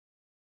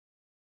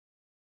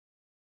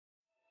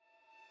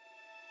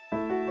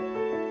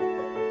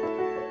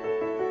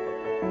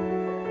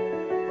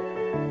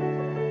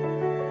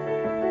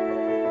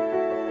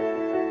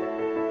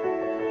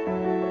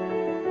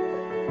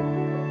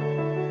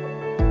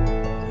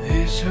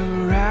This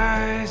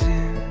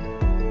horizon,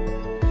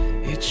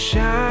 it's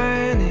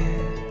shining.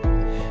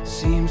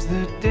 Seems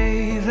the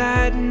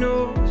daylight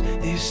knows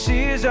this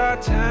is our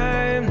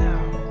time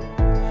now.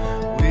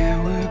 Where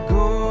we're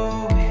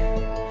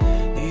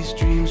going, these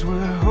dreams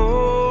we're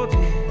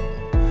holding.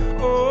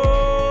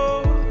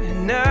 Oh,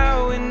 and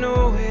now we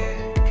know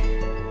it.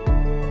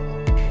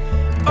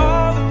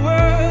 All the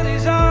world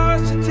is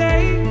ours to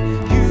take.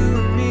 You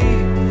and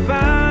me will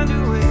find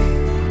a way.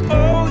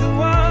 Oh, the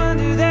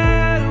wonder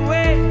that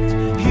awaits.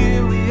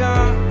 Here we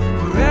are,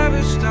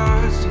 forever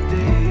starts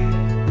today.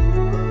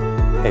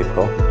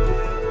 April,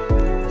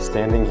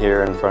 standing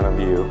here in front of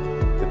you,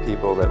 the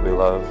people that we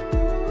love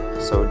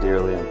so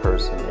dearly in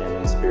person and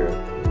in spirit,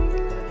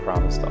 I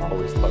promise to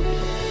always love you.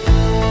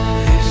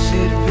 This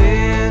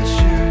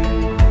adventure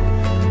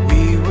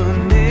we were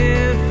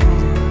meant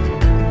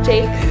for.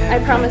 Jake,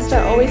 I promise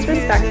to always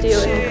respect you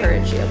and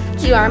encourage you.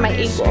 You are my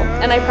equal,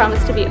 and I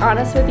promise to be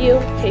honest with you,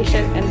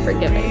 patient, and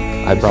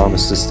forgiving. I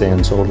promise to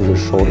stand shoulder to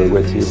shoulder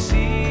with you,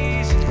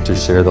 to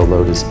share the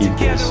load as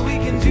equals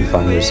if you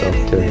find yourself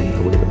carrying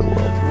the weight of the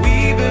world.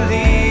 We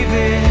believe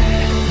it.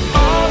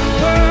 All the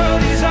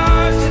world is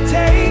ours to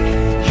take.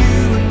 You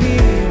and me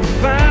will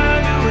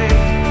find a way.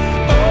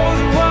 Oh,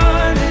 the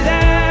wonder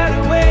that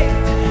awaits.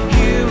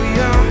 Here we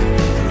are,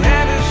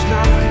 forever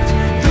starts.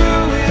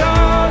 Through it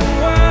all, the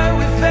world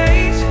we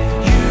face.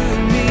 You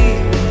and me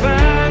will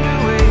find a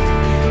way.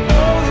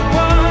 Oh, the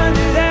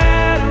wonder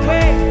that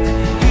awaits.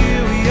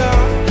 Here we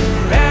are,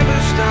 forever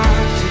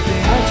starts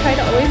today. I'll try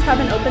to always have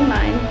an open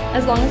mind,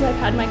 as long as I've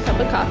had my cup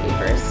of coffee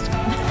first.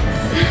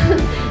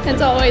 And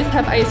to always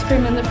have ice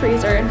cream in the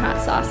freezer and hot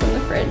sauce in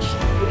the fridge.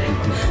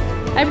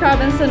 I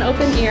promise an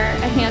open ear,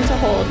 a hand to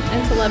hold,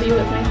 and to love you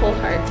with my whole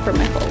heart for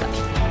my whole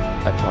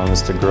life. I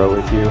promise to grow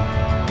with you,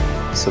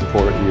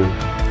 support you,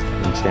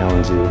 and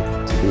challenge you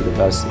to be the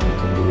best that you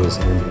can be as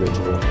an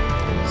individual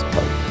and as a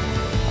partner.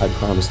 I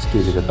promise to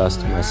give you the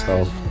best of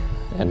myself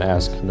and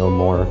ask no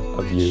more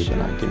of you than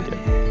I can give.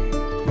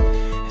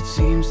 It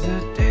seems the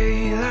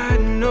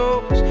daylight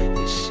knows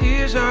this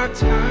is our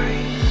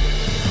time.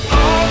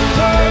 All the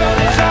world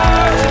is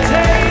ours to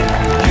take.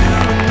 You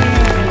and me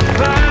will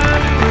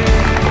find a way.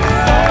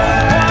 All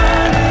the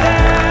wonder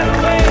that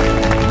awaits.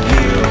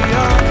 Here we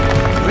are,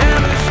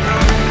 forever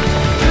starts.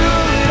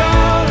 Through it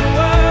all, the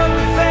world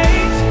we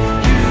face.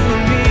 You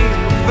and me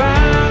will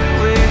find a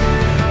way.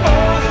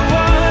 All the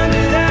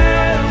wonder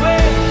that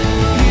awaits.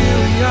 Here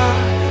we are,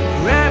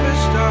 forever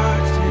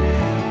starts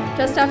today.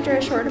 Just after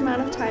a short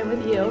amount of time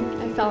with you,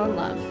 I fell in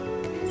love.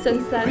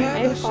 Since then, I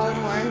have fallen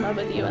more in love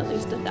with you at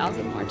least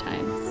 1,000 more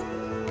times.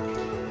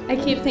 I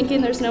keep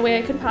thinking there's no way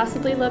I could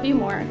possibly love you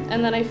more,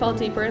 and then I fall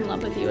deeper in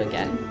love with you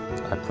again.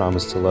 I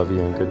promise to love you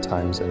in good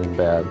times and in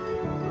bad,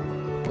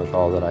 with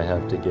all that I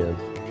have to give,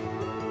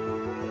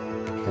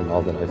 and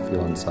all that I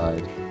feel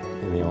inside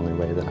in the only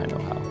way that I know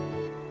how,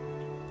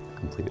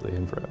 completely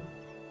and forever.